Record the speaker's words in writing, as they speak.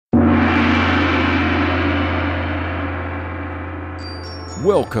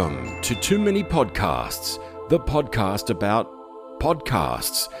Welcome to Too Many Podcasts, the podcast about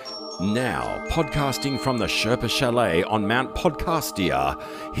podcasts. Now, podcasting from the Sherpa Chalet on Mount Podcastia,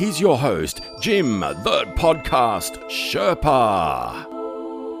 here's your host, Jim, the Podcast Sherpa.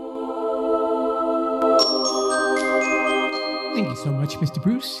 Thank you so much, Mr.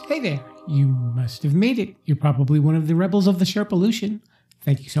 Bruce. Hey there. You must have made it. You're probably one of the rebels of the Sherpolution.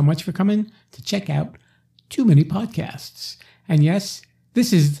 Thank you so much for coming to check out Too Many Podcasts. And yes,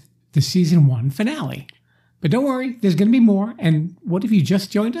 this is the season 1 finale. But don't worry, there's going to be more. And what if you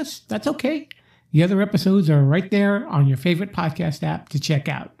just joined us? That's okay. The other episodes are right there on your favorite podcast app to check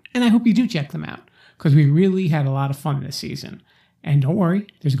out. And I hope you do check them out, because we really had a lot of fun this season. And don't worry,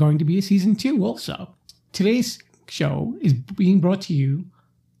 there's going to be a season 2 also. Today's show is being brought to you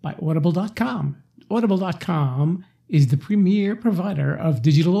by Audible.com. Audible.com is the premier provider of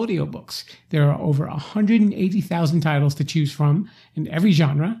digital audiobooks. There are over 180,000 titles to choose from in every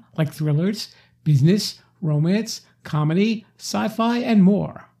genre, like thrillers, business, romance, comedy, sci-fi, and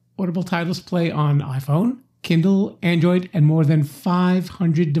more. Audible titles play on iPhone, Kindle, Android, and more than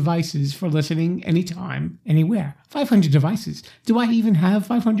 500 devices for listening anytime, anywhere. 500 devices. Do I even have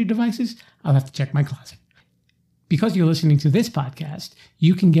 500 devices? I'll have to check my closet. Because you're listening to this podcast,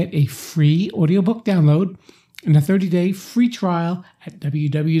 you can get a free audiobook download and a 30-day free trial at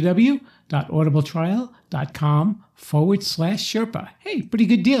www.audibletrial.com/Sherpa. Hey, pretty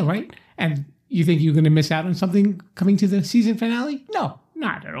good deal, right? And you think you're going to miss out on something coming to the season finale? No,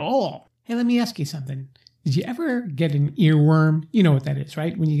 not at all. Hey, let me ask you something. Did you ever get an earworm? You know what that is,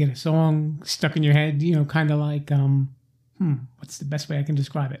 right? When you get a song stuck in your head, kind of like, what's the best way I can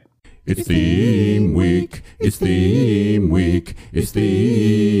describe it? It's theme week, it's theme week, it's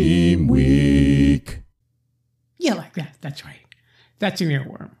theme week. Yeah, like that. That's right. That's an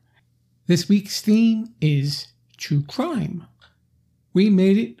earworm. This week's theme is true crime. We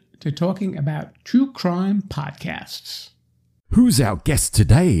made it to talking about true crime podcasts. Who's our guest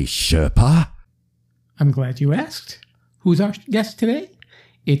today, Sherpa? I'm glad you asked. Who's our guest today?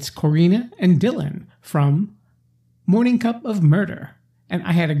 It's Corina and Dylan from Morning Cup of Murder. And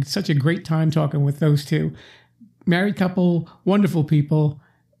I had such a great time talking with those two. Married couple, wonderful people,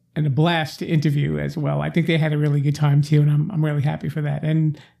 and a blast to interview as well. I think they had a really good time too, and I'm really happy for that.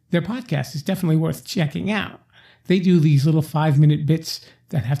 And their podcast is definitely worth checking out. They do these little 5-minute bits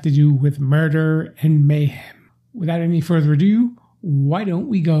that have to do with murder and mayhem. Without any further ado, why don't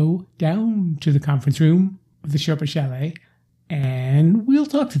we go down to the conference room of the Sherpa Chalet, and we'll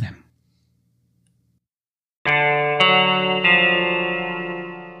talk to them.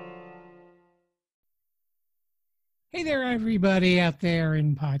 Hey there, everybody out there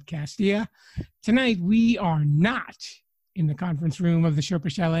in Podcastia. Tonight, we are not in the conference room of the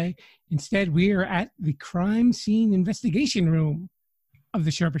Sherpa Chalet. Instead, we are at the crime scene investigation room of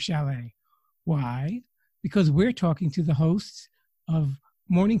the Sherpa Chalet. Why? Because we're talking to the hosts of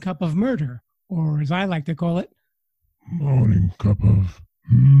Morning Cup of Murder, or as I like to call it, Morning Cup of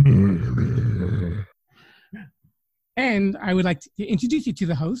Murder. And I would like to introduce you to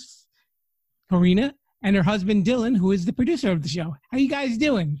the hosts, Corina and her husband, Dylan, who is the producer of the show. How you guys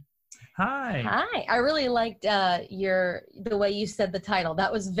doing? Hi. Hi. I really liked the way you said the title.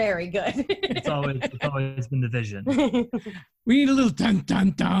 That was very good. It's always been the vision. We need a little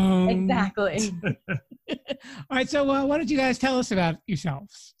dun-dun-dun. Exactly. All right, so why don't you guys tell us about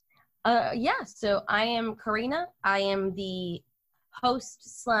yourselves? So I am Corina. I am the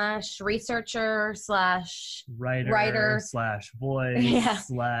host / researcher / writer /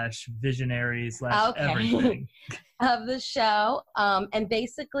 voice / visionary / everything of the show. And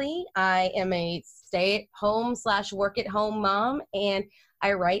basically, I am a stay-at-home / work-at-home mom, and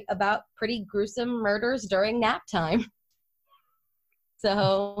I write about pretty gruesome murders during nap time.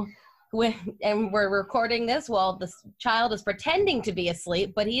 So, we're recording this while the child is pretending to be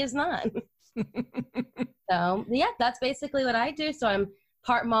asleep, but he is not. So, yeah, that's basically what I do. So I'm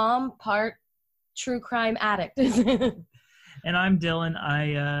part mom, part true crime addict. And I'm Dylan.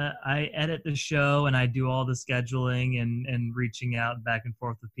 I edit the show, and I do all the scheduling and reaching out back and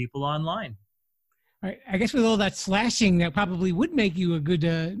forth with people online. All right, I guess with all that slashing, that probably would make you a good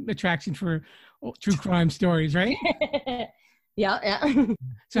attraction for true crime stories, right? Yeah.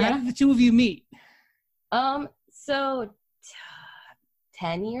 So how did the two of you meet? So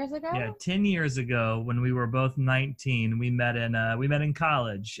 10 years ago? Yeah, 10 years ago when we were both 19, we met in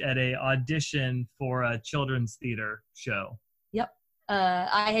college at a audition for a children's theater show. Yep.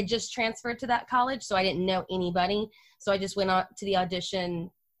 I had just transferred to that college, so I didn't know anybody. So I just went out to the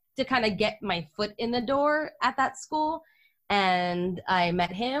audition to kind of get my foot in the door at that school. And I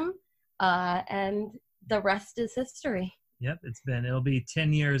met him, and the rest is history. Yep, it'll be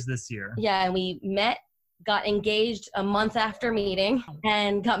 10 years this year. Yeah, and we met, got engaged a month after meeting,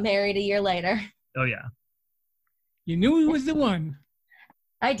 and got married a year later. Oh, yeah. You knew he was the one.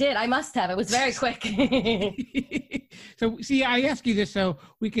 I did. I must have. It was very quick. So, see, I ask you this so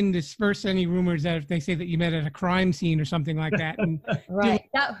we can disperse any rumors that if they say that you met at a crime scene or something like that, and Right.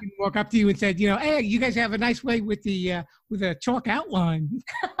 walk up to you and said, hey, you guys have a nice way with a chalk outline.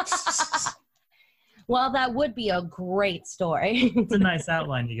 Well, that would be a great story. It's a nice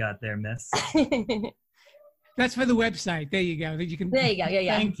outline you got there, miss. That's for the website. There you go. That you can. There you go.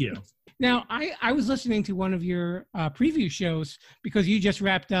 Yeah. Thank you. Now, I was listening to one of your preview shows because you just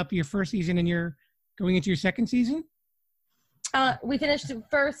wrapped up your first season and you're going into your second season. We finished the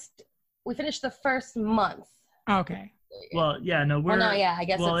first month. Okay. Well, yeah, no, I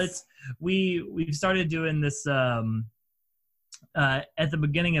guess. Well, we've started doing this at the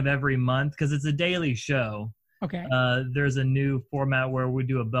beginning of every month because it's a daily show. Okay. There's a new format where we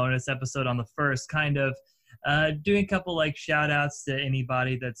do a bonus episode on the first, kind of doing a couple like shout outs to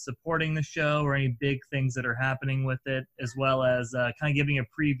anybody that's supporting the show or any big things that are happening with it, as well as kind of giving a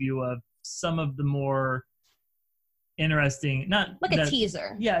preview of some of the more interesting, a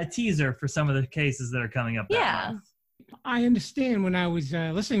teaser. Yeah, a teaser for some of the cases that are coming up. Yeah. I understand when I was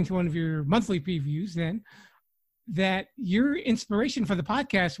listening to one of your monthly previews then that your inspiration for the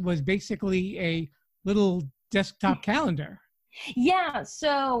podcast was basically a little desktop calendar. Yeah.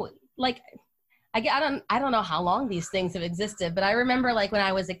 So like, I don't know how long these things have existed, but I remember like when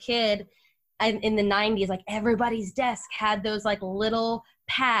I was a kid and in the 90s, like everybody's desk had those like little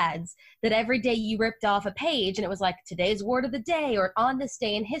pads that every day you ripped off a page and it was like today's word of the day or on this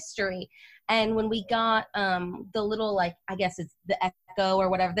day in history. And when we got the little, like, I guess it's the Echo or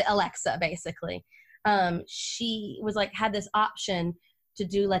whatever, the Alexa basically, she was like, had this option to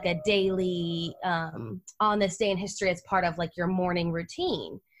do like a daily on this day in history as part of like your morning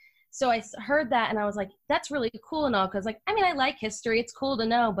routine. So I heard that and I was like, that's really cool and all. Cause like, I mean, I like history. It's cool to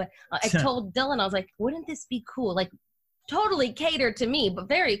know, but I told Dylan, I was like, wouldn't this be cool? Like totally catered to me, but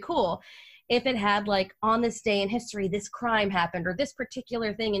very cool. If it had like on this day in history, this crime happened or this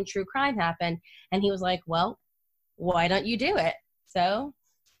particular thing in true crime happened. And he was like, well, why don't you do it? So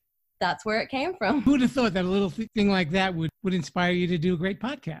that's where it came from. Who would have thought that a little thing like that would inspire you to do a great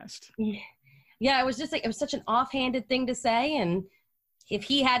podcast? Yeah, it was just like, it was such an offhanded thing to say. And if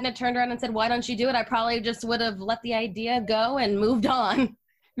he hadn't turned around and said, why don't you do it? I probably just would have let the idea go and moved on.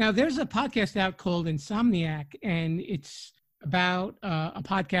 Now, there's a podcast out called Insomniac, and it's about a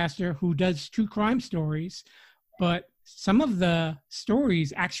podcaster who does true crime stories, but some of the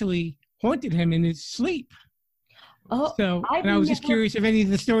stories actually haunted him in his sleep. Oh, so, and I was just curious if any of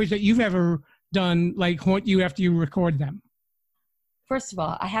the stories that you've ever done like haunt you after you record them. First of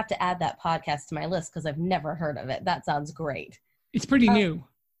all, I have to add that podcast to my list because I've never heard of it. That sounds great. It's pretty new.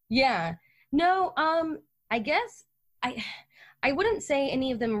 Yeah. No, I guess I wouldn't say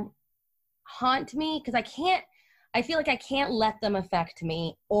any of them haunt me because I feel like I can't let them affect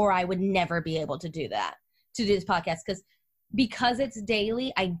me or I would never be able to do this podcast because it's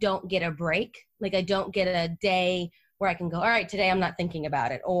daily, I don't get a break. Like I don't get a day where I can go, all right, today I'm not thinking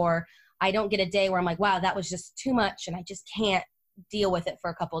about it. Or I don't get a day where I'm like, wow, that was just too much and I just can't deal with it for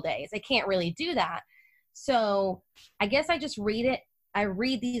a couple of days. I can't really do that. So I guess I just read it. I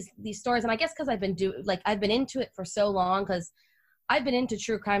read these stories, and I guess because I've been into it for so long, because I've been into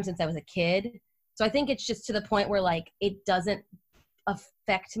true crime since I was a kid. So I think it's just to the point where like it doesn't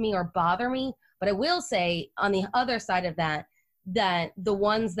affect me or bother me. But I will say on the other side of that the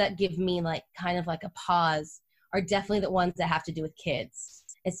ones that give me like kind of like a pause are definitely the ones that have to do with kids,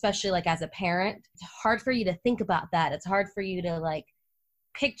 especially like as a parent. It's hard for you to think about that. It's hard for you to like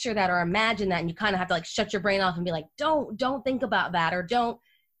picture that or imagine that, and you kind of have to like shut your brain off and be like, don't think about that, or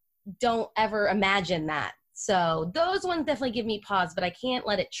don't ever imagine that. So those ones definitely give me pause, but I can't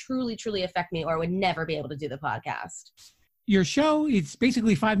let it truly affect me or I would never be able to do the podcast. Your show, it's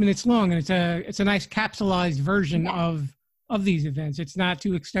basically 5 minutes long, and it's a nice capsulized version of these events. It's not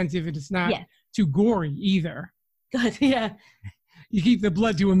too extensive and it's not too gory either. Good. Yeah, you keep the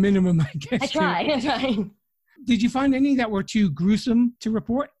blood to a minimum, I guess. I try. Did you find any that were too gruesome to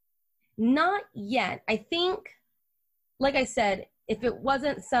report? Not yet. I think, like I said, if it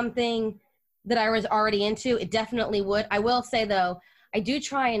wasn't something that I was already into, it definitely would. I will say, though, I do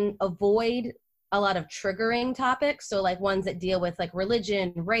try and avoid a lot of triggering topics. So like ones that deal with like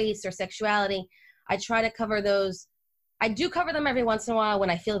religion, race, or sexuality. I try to cover those. I do cover them every once in a while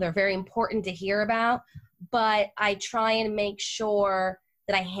when I feel they're very important to hear about, but I try and make sure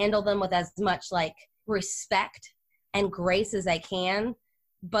that I handle them with as much like respect and grace as I can.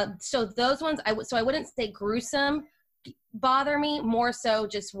 But so those ones, I wouldn't say gruesome, bother me more so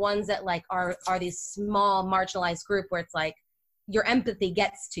just ones that like are these small marginalized group where it's like your empathy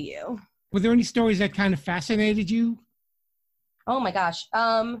gets to you. Were there any stories that kind of fascinated you? Oh my gosh.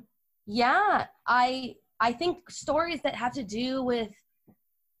 Yeah, I think stories that have to do with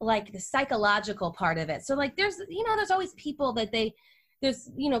like the psychological part of it. So like there's always people that there's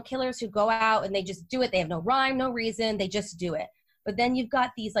killers who go out and they just do it. They have no rhyme, no reason. They just do it. But then you've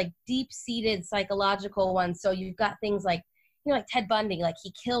got these like deep-seated psychological ones. So you've got things like, like Ted Bundy, like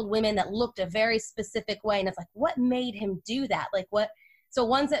he killed women that looked a very specific way. And it's like, what made him do that? Like what? So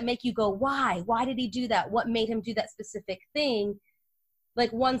ones that make you go, why? Why did he do that? What made him do that specific thing?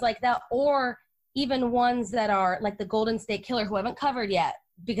 Like ones like that, or even ones that are like the Golden State Killer, who I haven't covered yet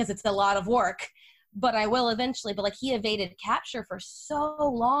because it's a lot of work, but I will eventually. But like he evaded capture for so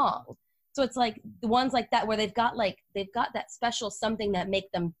long. So it's like the ones like that where they've got that special something that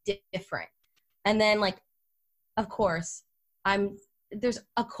make them different. And then like, of course,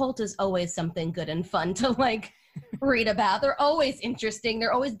 occult is always something good and fun to like read about. They're always interesting.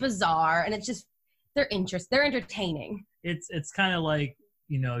 They're always bizarre. And it's just, they're entertaining. It's kind of like,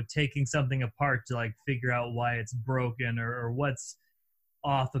 taking something apart to like figure out why it's broken or what's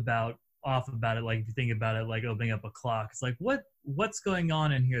off about it. Like if you think about it, like opening up a clock, it's like what's going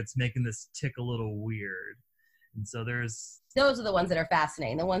on in here that's making this tick a little weird. And so those are the ones that are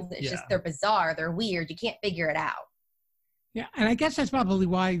fascinating, the ones that just, they're bizarre, they're weird, you can't figure it out. Yeah, and I guess that's probably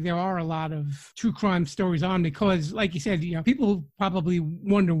why there are a lot of true crime stories on, because like you said, people probably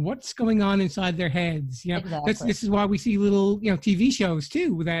wonder what's going on inside their heads. Exactly. This is why we see little, TV shows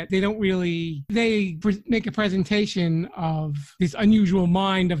too, that they make a presentation of this unusual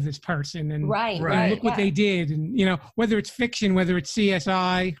mind of this person and right. look what they did. And, whether it's fiction, whether it's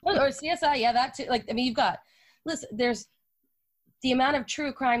CSI. Or CSI, yeah, that too. Like, I mean, there's the amount of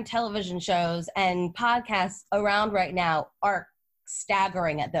true crime television shows and podcasts around right now are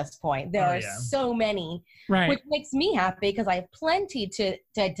staggering at this point. There are so many, right, which makes me happy because I have plenty to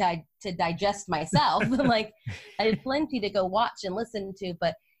digest myself. Like I have plenty to go watch and listen to.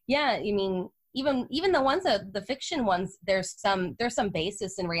 But yeah, I mean, even the ones the fiction ones, there's some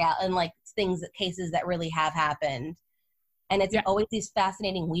basis in reality and like cases that really have happened, and it's always these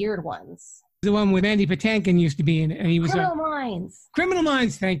fascinating weird ones. The one with Andy Patinkin used to be in it, and he was Criminal Minds. Criminal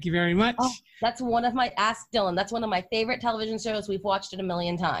Minds. Thank you very much. Oh, that's one of my Ask Dylan. That's one of my favorite television shows. We've watched it a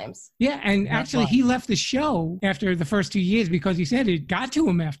million times. Yeah, and actually, he left the show after the first 2 years because he said it got to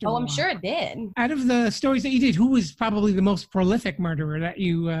him after. Oh, I'm sure it did. Out of the stories that you did, who was probably the most prolific murderer that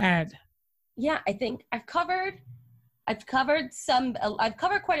you had? Yeah, I think I've covered some. I've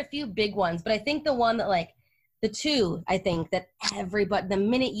covered quite a few big ones, but I think the one that the two, I think that everybody, the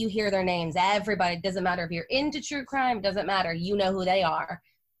minute you hear their names, everybody, doesn't matter if you're into true crime, doesn't matter, you know who they are.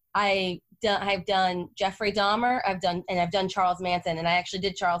 I've done Jeffrey Dahmer, I've done Charles Manson, and I actually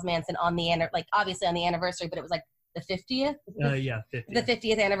did Charles Manson obviously on the anniversary, but it was like the 50th? 50th. The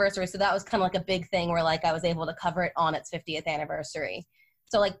 50th anniversary, so that was kind of like a big thing where I was able to cover it on its 50th anniversary.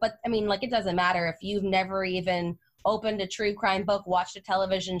 So but I mean, it doesn't matter if you've never even opened a true crime book, watched a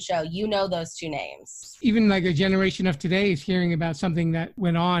television show, those two names. Even a generation of today is hearing about something that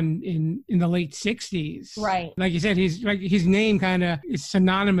went on in the late 60s. Right. Like you said, his name kind of is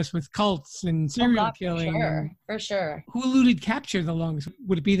synonymous with cults and serial killing. For sure. Who eluded capture the longest?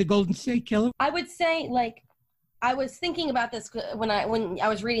 Would it be the Golden State Killer? I would say, I was thinking about this when I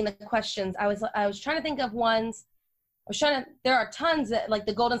was reading the questions. I was trying to think of ones. There are tons that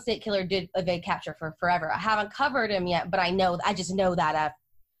the Golden State Killer did evade capture for forever. I haven't covered him yet, but I just know that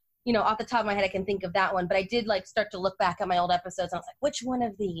off the top of my head, I can think of that one. But I did start to look back at my old episodes and I was like, which one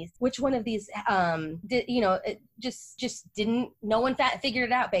of these did, it just didn't, no one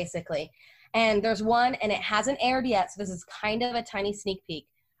figured it out basically. And there's one, and it hasn't aired yet. So this is kind of a tiny sneak peek,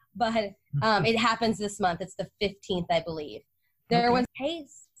 but it happens this month. It's the 15th, I believe. There was a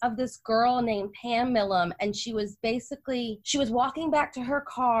case of this girl named Pam Millam, and she was walking back to her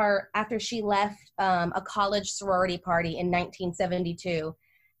car after she left a college sorority party in 1972,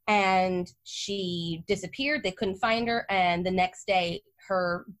 and she disappeared. They couldn't find her, and the next day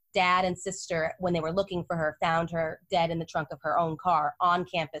her dad and sister, when they were looking for her, found her dead in the trunk of her own car on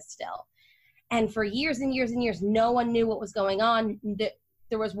campus still. And for years and years and years, no one knew what was going on.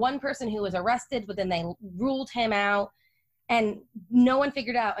 There was one person who was arrested, but then they ruled him out. And no one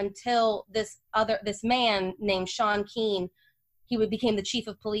figured out until this man named Sean Keane, became the chief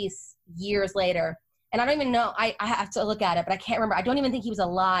of police years later. And I don't even know, I have to look at it, but I can't remember. I don't even think he was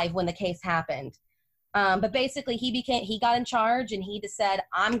alive when the case happened. But basically he got in charge, and he just said,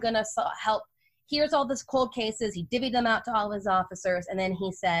 I'm going to help. Here's all this cold cases. He divvied them out to all of his officers. And then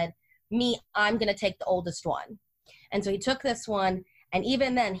he said, I'm going to take the oldest one. And so he took this one, and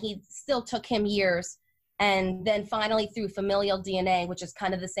even then he still took him years. And then finally through familial DNA, which is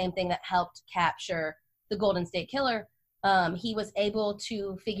kind of the same thing that helped capture the Golden State Killer, he was able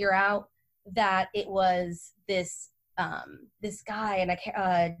to figure out that it was this guy,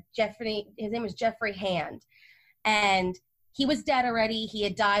 and Jeffrey, his name was Jeffrey Hand. And he was dead already. He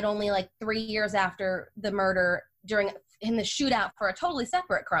had died only like 3 years after the murder in the shootout for a totally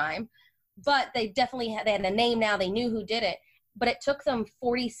separate crime. But they had a name now. They knew who did it. But it took them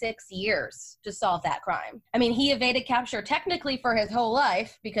 46 years to solve that crime. I mean, he evaded capture technically for his whole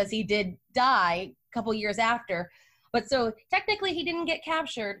life because he did die a couple years after. But so technically he didn't get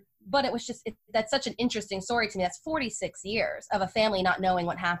captured, but it was just, that's such an interesting story to me. That's 46 years of a family not knowing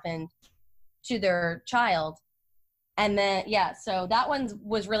what happened to their child. And then, yeah, so that one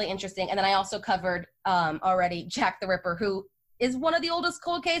was really interesting. And then I also covered already Jack the Ripper, who is one of the oldest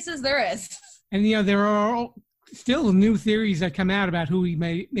cold cases there is. And, there are still new theories that come out about who he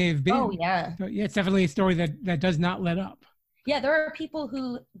may have been. Oh, yeah. So, yeah, it's definitely a story that does not let up. Yeah, there are people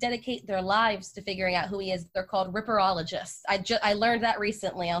who dedicate their lives to figuring out who he is. They're called ripperologists. I learned that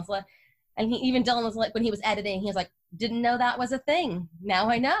recently. I was like, and Dylan was like, when he was editing, he was like, didn't know that was a thing. Now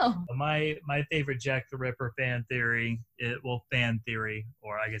I know. My favorite Jack the Ripper fan theory, fan theory,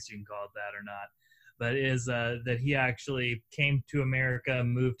 or I guess you can call it that or not, but is that he actually came to America,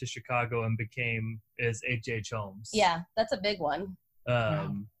 moved to Chicago, and is H.H. Holmes. Yeah, that's a big one.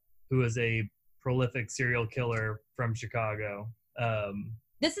 Who is a prolific serial killer from Chicago.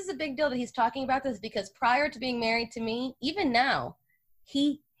 This is a big deal that he's talking about this because prior to being married to me, even now,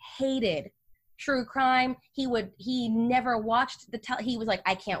 he hated true crime. He never watched he was like,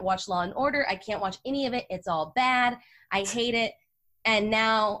 I can't watch Law and Order. I can't watch any of it. It's all bad. I hate it. And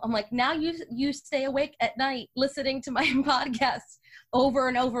now I'm like, now you stay awake at night listening to my podcasts over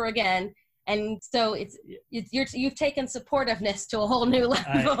and over again. And so you've taken supportiveness to a whole new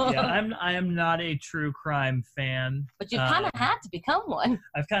level. I am not a true crime fan, but you kind of had to become one.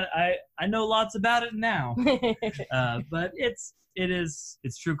 I know lots about it now, but it's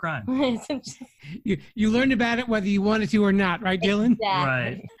true crime. You learned about it whether you wanted to or not, right, Dylan? Exactly.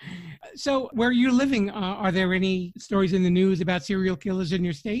 Right. So where you're living, are there any stories in the news about serial killers in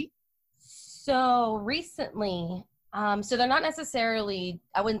your state? So recently, so they're not necessarily,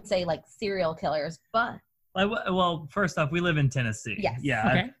 I wouldn't say like serial killers, but. Well, first off, we live in Tennessee. Yes.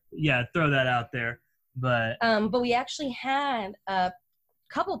 Yeah. Okay. Throw that out there. But we actually had a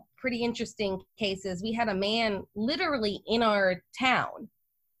couple pretty interesting cases. We had a man literally in our town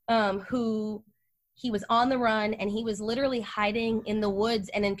who he was on the run, and he was literally hiding in the woods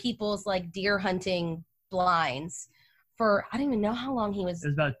and in people's like deer hunting blinds for, I don't even know how long he was. It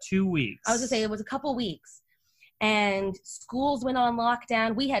was about 2 weeks. I was gonna say it was a couple weeks. And schools went on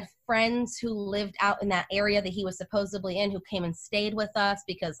lockdown. We had friends who lived out in that area that he was supposedly in who came and stayed with us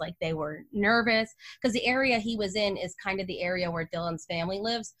because like they were nervous, because the area he was in is kind of the area where Dylan's family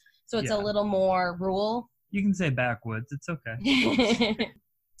lives. So it's a little more rural. You can say backwoods. It's okay.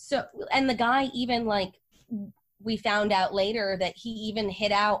 So, and the guy even like, we found out later that he even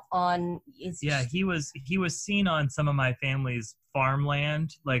hid out on he was seen on some of my family's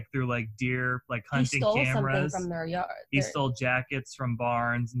farmland, like through like deer, like hunting cameras. He stole something from their yard. He stole jackets from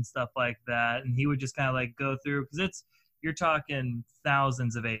barns and stuff like that, and he would just kind of like go through, because you're talking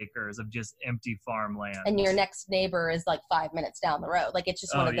thousands of acres of just empty farmland. And your next neighbor is like 5 minutes down the road. Like it's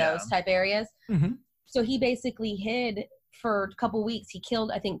just one of those type areas. Mm-hmm. So he basically hid for a couple weeks. He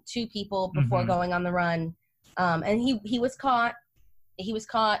killed, I think, 2 people before going on the run. And he was caught. He was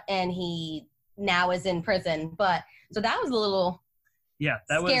caught, and he now is in prison. But so that was a little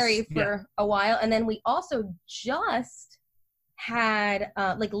scary for a while. And then we also just had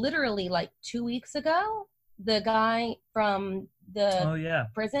like literally like 2 weeks ago, the guy from the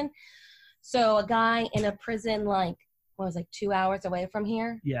prison. So a guy in a prison like 2 hours away from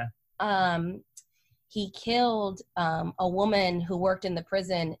here. Yeah. He killed a woman who worked in the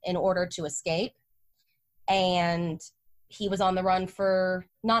prison in order to escape. And he was on the run for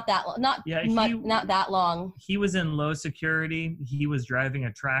not that long. He was in low security. He was driving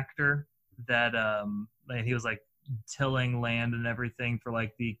a tractor that he was like tilling land and everything for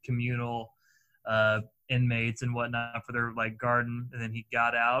like the communal inmates and whatnot for their like garden. And then he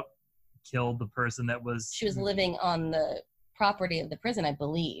got out, killed the person she was living on the property of the prison, I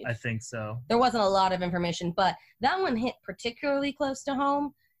believe. I think so. There wasn't a lot of information, but that one hit particularly close to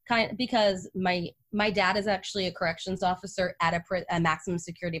home. Because my dad is actually a corrections officer at a maximum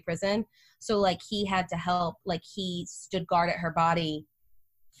security prison. So like he had to help, like he stood guard at her body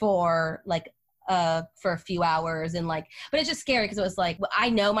for like for a few hours, and like, but it's just scary because it was like, I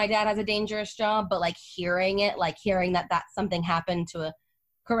know my dad has a dangerous job, but like hearing that something happened to a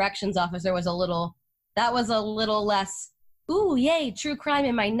corrections officer was a little less, ooh, yay, true crime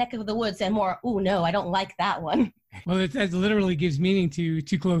in my neck of the woods, and more, ooh, no, I don't like that one. Well, that literally gives meaning to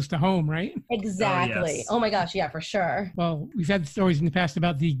Too Close to Home, right? Exactly. yes. Oh my gosh, yeah, for sure. Well, we've had stories in the past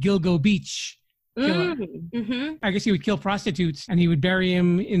about the Gilgo Beach killer. Mm-hmm. I guess he would kill prostitutes and he would bury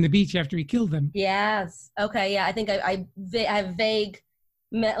them in the beach after he killed them. Yes. Okay. Yeah. I think I have vague,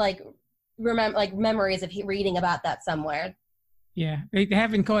 memories of reading about that somewhere. Yeah, they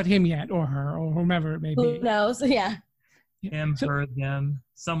haven't caught him yet, or her, or whomever it may be. Who knows? Yeah. Him, her, them.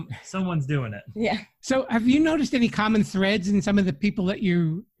 Someone's doing it. Yeah. So have you noticed any common threads in some of the people that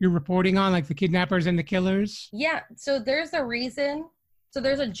you're reporting on, like the kidnappers and the killers? Yeah. So there's a reason. So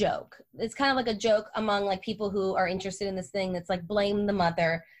there's a joke. It's kind of like a joke among like people who are interested in this thing. That's like, blame the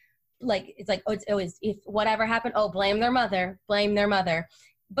mother. Like, it's like, oh, it's always, if whatever happened, oh, blame their mother.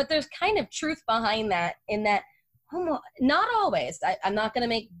 But there's kind of truth behind that, in that, not always. I'm not going to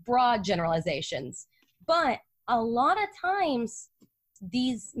make broad generalizations, but a lot of times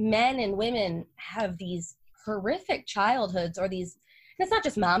these men and women have these horrific childhoods, or these, and it's not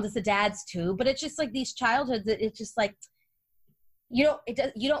just moms, it's the dads too, but it's just like these childhoods that it's just like, you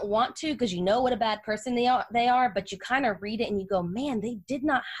don't want to, because you know what a bad person they are, but you kind of read it and you go, man, they did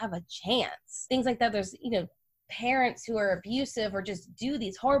not have a chance. Things like that. There's, parents who are abusive or just do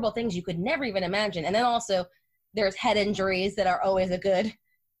these horrible things you could never even imagine. And then also there's head injuries that are always a good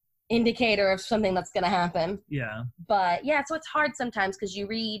indicator of something that's going to happen. Yeah. But yeah, so it's hard sometimes because you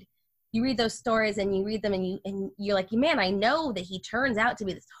read those stories and you read them and you're like, man, I know that he turns out to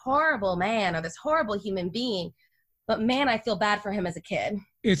be this horrible man or this horrible human being, but man, I feel bad for him as a kid.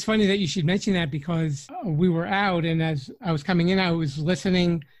 It's funny that you should mention that, because we were out, and as I was coming in, I was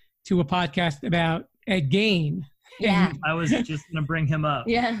listening to a podcast about Ed Gein. Yeah. I was just going to bring him up.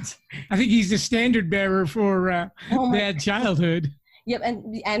 Yeah. I think he's the standard bearer for bad childhood. Yep,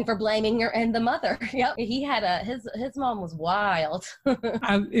 and for blaming the mother. Yep, he had his mom was wild.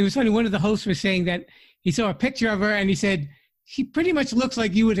 It was funny. One of the hosts was saying that he saw a picture of her and he said, she pretty much looks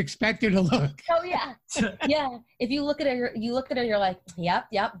like you would expect her to look. Oh yeah, yeah. If you look at her, you're like, yep,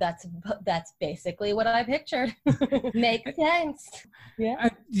 that's basically what I pictured. Makes sense. Yeah.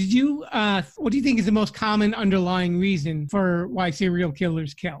 What do you think is the most common underlying reason for why serial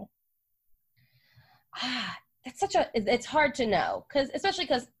killers kill? It's hard to know, especially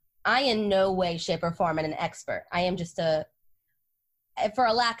because I in no way, shape, or form am an expert. I am just for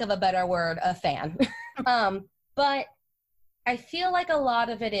a lack of a better word, a fan. But I feel like a lot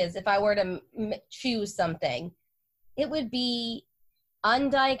of it is, if I were to choose something, it would be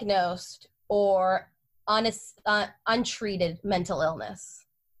undiagnosed or untreated mental illness.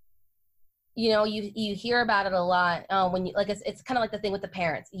 You hear about it a lot when you, like, it's kind of like the thing with the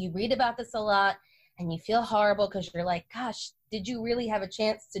parents. You read about this a lot and you feel horrible because you're like, gosh, did you really have a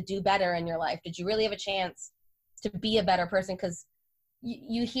chance to do better in your life? Did you really have a chance to be a better person? Because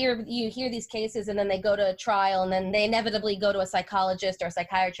you hear these cases and then they go to a trial and then they inevitably go to a psychologist or a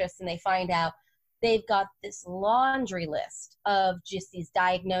psychiatrist and they find out they've got this laundry list of just these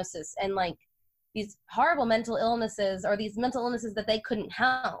diagnoses and like these horrible mental illnesses, or these mental illnesses that they couldn't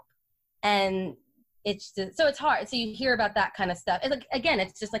help. And it's just, so it's hard. So you hear about that kind of stuff. It's like, again,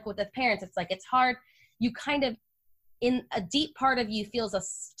 it's just like with the parents, it's like, it's hard. You kind of, in a deep part of you, feels a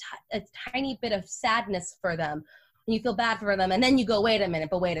tiny bit of sadness for them. And you feel bad for them. And then you go, wait a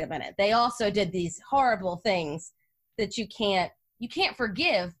minute. They also did these horrible things that you can't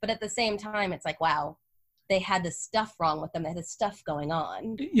forgive. But at the same time, it's like, wow, they had this stuff wrong with them. They had this stuff going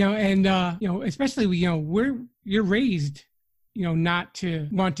on. Especially, you're raised, not to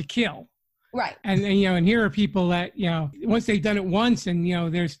want to kill. Right. And here are people that, once they've done it once and,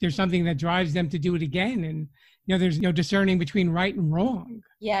 there's something that drives them to do it again. And, there's no discerning between right and wrong.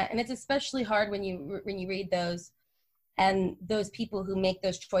 Yeah. And it's especially hard when you read those, and those people who make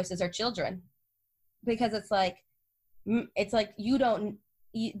those choices are children, because it's like they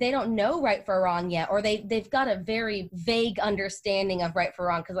don't know right for wrong yet, or they've got a very vague understanding of right for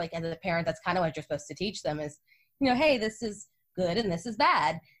wrong. Cause like as a parent, that's kind of what you're supposed to teach them is, hey, this is good and this is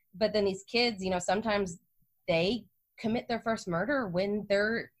bad. But then these kids, sometimes they commit their first murder when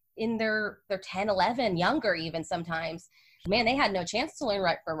they're in their 10, 11, younger even sometimes. Man, they had no chance to learn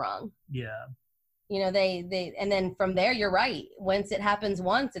right from wrong. Yeah. They and then from there, you're right. Once it happens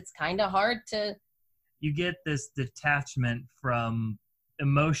once, it's kind of hard to. You get this detachment from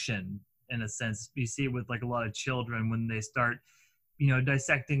emotion, in a sense. You see it with like a lot of children when they start,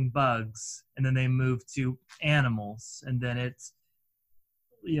 dissecting bugs, and then they move to animals, and then it's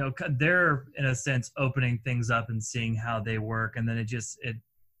they're in a sense opening things up and seeing how they work, and then it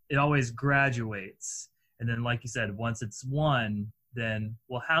always graduates. And then, like you said, once it's one, then,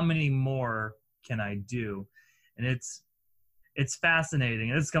 well, how many more can I do? And it's fascinating.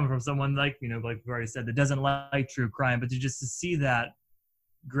 And it's coming from someone like we've already said, that doesn't like true crime, but to see that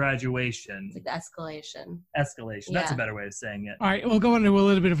graduation. It's like escalation. Escalation. Yeah. That's a better way of saying it. All right, we'll go into a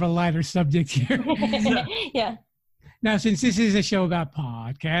little bit of a lighter subject here. Yeah. Now, since this is a show about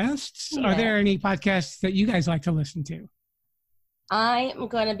podcasts, are there any podcasts that you guys like to listen to? I'm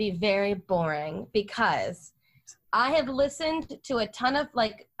going to be very boring because I have listened to a ton of,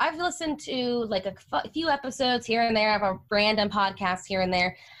 I've listened to a few episodes here and there. I have a random podcast here and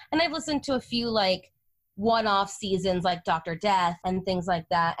there. And I've listened to a few one-off seasons like Dr. Death and things like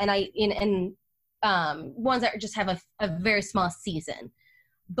that. And ones that just have a very small season.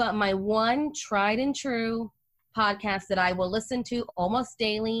 But my one tried and true podcast that I will listen to almost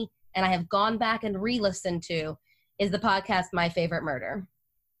daily, and I have gone back and re-listened to, is the podcast My Favorite Murder.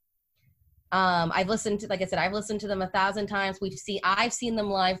 I've listened to, like I said, I've listened to them 1,000 times. I've seen them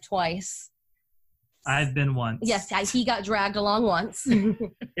live twice. I've been once. Yes, he got dragged along once.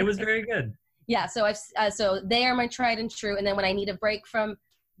 It was very good. Yeah, so they are my tried and true. And then when I need a break from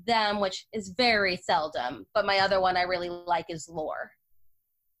them, which is very seldom, but my other one I really like is Lore.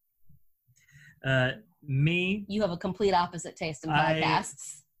 Me. You have a complete opposite taste in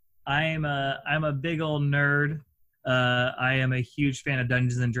podcasts. I'm a big old nerd. I am a huge fan of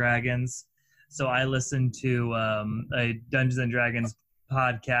Dungeons and Dragons, so I listen to a Dungeons and Dragons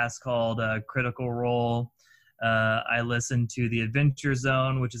podcast called Critical Role. I listen to the Adventure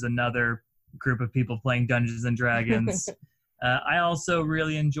Zone, which is another group of people playing Dungeons and Dragons. I also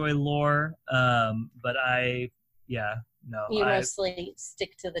really enjoy Lore, but you mostly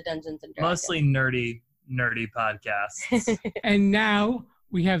stick to the Dungeons and Dragons. Mostly nerdy podcasts. And now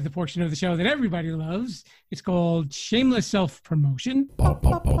we have the portion of the show that everybody loves. It's called Shameless Self-Promotion.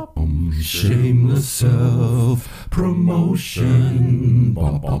 Shameless self-promotion.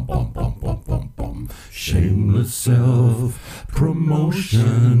 Shameless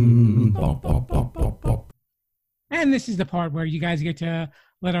self-promotion. And this is the part where you guys get to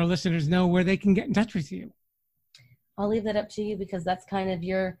let our listeners know where they can get in touch with you. I'll leave that up to you because that's kind of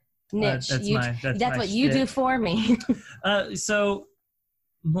your niche. That's what you do for me. So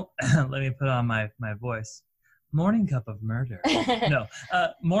let me put on my voice. Morning Cup of Murder. No,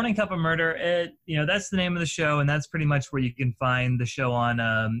 Morning Cup of Murder. That's the name of the show, and that's pretty much where you can find the show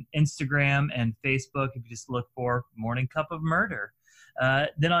on Instagram and Facebook. If you just look for Morning Cup of Murder.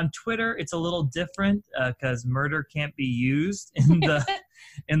 Then on Twitter, it's a little different because murder can't be used in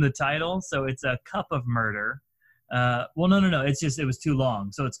the title, so it's a Cup of Murder. No. It was too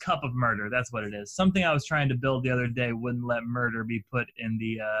long. So it's Cup of Murder. That's what it is. Something I was trying to build the other day wouldn't let murder be put in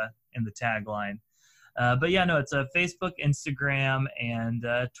the tagline. It's a Facebook, Instagram, and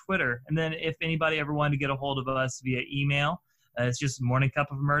Twitter. And then if anybody ever wanted to get a hold of us via email, it's just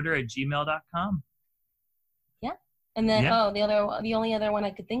morningcupofmurder@gmail.com. Yeah. And then, the only other one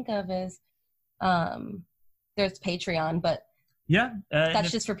I could think of is there's Patreon, but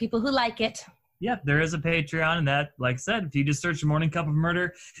that's just for people who like it. Yeah, there is a Patreon, and that, like I said, if you just search Morning Cup of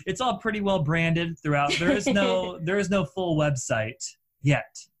Murder, it's all pretty well branded throughout. There is no full website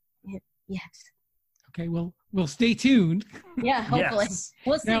yet. Yet. Okay, well, we'll stay tuned. Yeah, hopefully. Yes.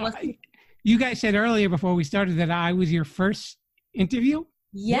 We'll see. Now, you guys said earlier before we started that I was your first interview?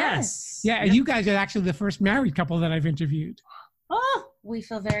 Yes. Yeah, you guys are actually the first married couple that I've interviewed. Oh, we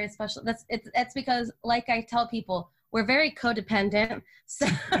feel very special. That's because, like I tell people, we're very codependent.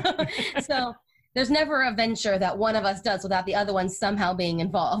 So there's never a venture that one of us does without the other one somehow being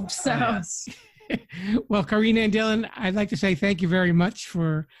involved. So, yes. Well, Karina and Dylan, I'd like to say thank you very much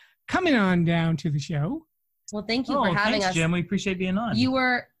for coming on down to the show. Well, thank you for having us, Jim. We appreciate being on.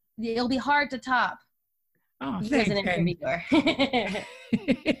 It'll be hard to top. Oh, you as an interviewer.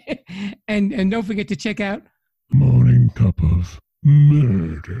 and don't forget to check out Morning Cup of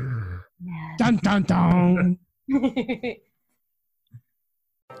Murder. Yeah. Dun dun dun.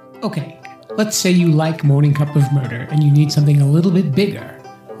 Okay, let's say you like Morning Cup of Murder and you need something a little bit bigger,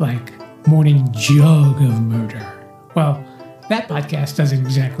 like Morning Jug of Murder. Well, that podcast doesn't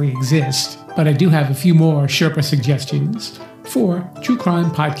exactly exist, but I do have a few more Sherpa suggestions for true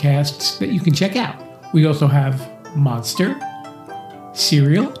crime podcasts that you can check out. We also have Monster,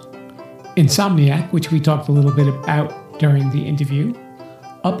 Serial, Insomniac, which we talked a little bit about during the interview,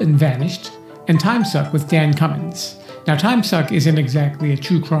 Up and Vanished, and Time Suck with Dan Cummins. Now, Time Suck isn't exactly a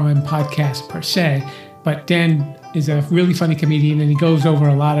true crime podcast per se, but Dan is a really funny comedian and he goes over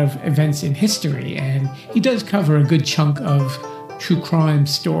a lot of events in history, and he does cover a good chunk of true crime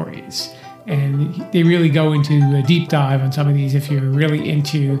stories. And they really go into a deep dive on some of these if you're really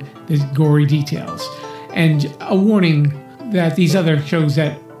into the gory details. And a warning that these other shows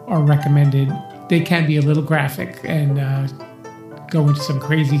that are recommended, they can be a little graphic and go into some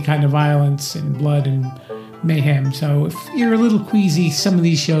crazy kind of violence and blood and mayhem. So if you're a little queasy, some of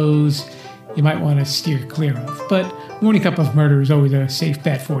these shows you might want to steer clear of. But Morning Cup of Murder is always a safe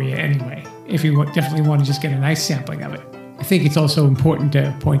bet for you anyway, if you definitely want to just get a nice sampling of it. I think it's also important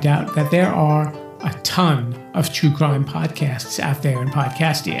to point out that there are a ton of true crime podcasts out there in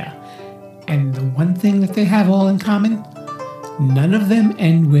Podcastia. And the one thing that they have all in common, none of them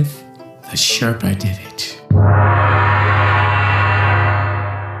end with, "The Sherpa did it."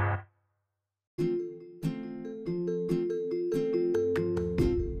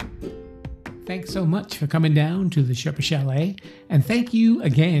 Thanks so much for coming down to the Sherpa Chalet, and thank you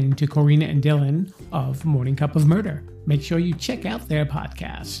again to Corina and Dylan of Morning Cup of Murder. Make sure you check out their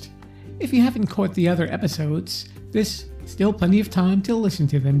podcast. If you haven't caught the other episodes, there's still plenty of time to listen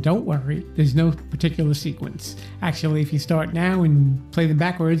to them. Don't worry, there's no particular sequence. Actually, if you start now and play them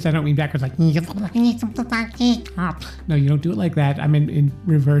backwards, I don't mean backwards like... No, you don't do it like that. I mean in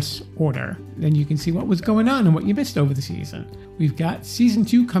reverse order. Then you can see what was going on and what you missed over the season. We've got season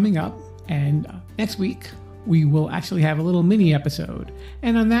 2 coming up, and next week we will actually have a little mini episode.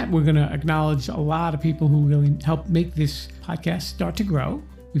 And on that, we're going to acknowledge a lot of people who really helped make this podcast start to grow.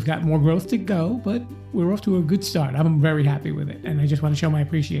 We've got more growth to go, but we're off to a good start. I'm very happy with it, and I just want to show my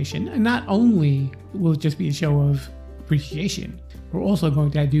appreciation. And not only will it just be a show of appreciation, we're also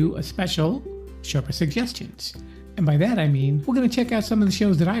going to do a special Sherpa Suggestions. And by that I mean, we're going to check out some of the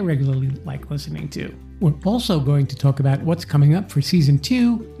shows that I regularly like listening to. We're also going to talk about what's coming up for Season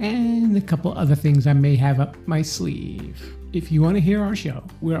 2 and a couple other things I may have up my sleeve. If you want to hear our show,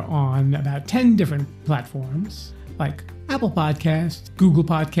 we're on about 10 different platforms like Apple Podcasts, Google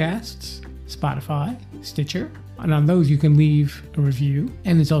Podcasts, Spotify, Stitcher. And on those you can leave a review.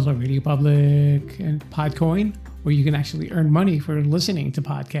 And there's also Radio Public and Podcoin, where you can actually earn money for listening to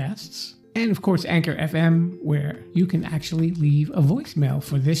podcasts. And of course, Anchor FM, where you can actually leave a voicemail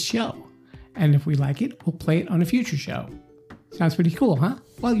for this show. And if we like it, we'll play it on a future show. Sounds pretty cool, huh?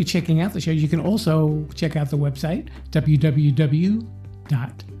 While you're checking out the show, you can also check out the website,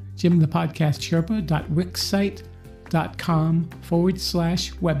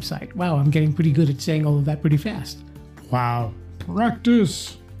 www.jimthepodcastsherpa.wixsite.com/website. Wow, I'm getting pretty good at saying all of that pretty fast. Wow.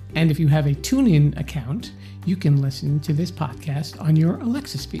 Practice. And if you have a TuneIn account, you can listen to this podcast on your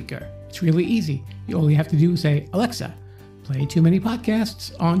Alexa speaker. It's really easy. You only have to do is say, "Alexa, play Too Many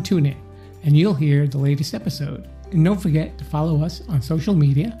Podcasts on TuneIn," and you'll hear the latest episode. And don't forget to follow us on social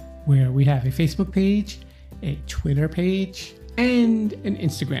media, where we have a Facebook page, a Twitter page, and an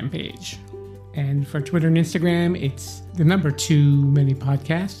Instagram page. And for Twitter and Instagram, it's the number Too Many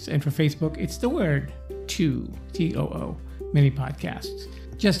Podcasts. And for Facebook, it's the word Too, T-O-O, Many Podcasts.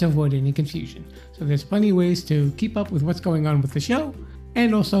 Just to avoid any confusion. So there's plenty of ways to keep up with what's going on with the show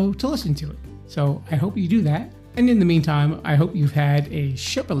and also to listen to it. So I hope you do that. And in the meantime, I hope you've had a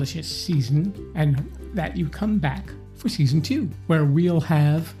Sherpalicious season and that you come back for Season 2, where we'll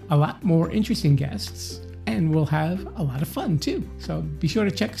have a lot more interesting guests and we'll have a lot of fun too. So be sure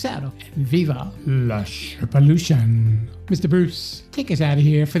to check us out. And viva la Sherpalution. Mr. Bruce, take us out of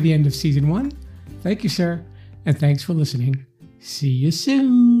here for the end of Season 1. Thank you, sir. And thanks for listening. See you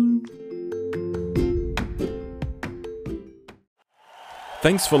soon.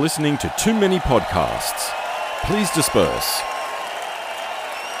 Thanks for listening to Too Many Podcasts. Please disperse.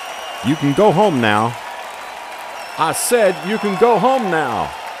 You can go home now. I said you can go home now.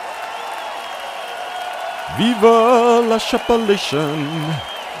 Viva la Sherpalicious.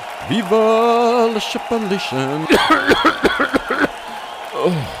 Viva la Sherpalicious.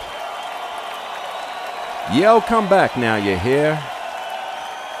 Oh. Yeah, I'll come back now, you hear?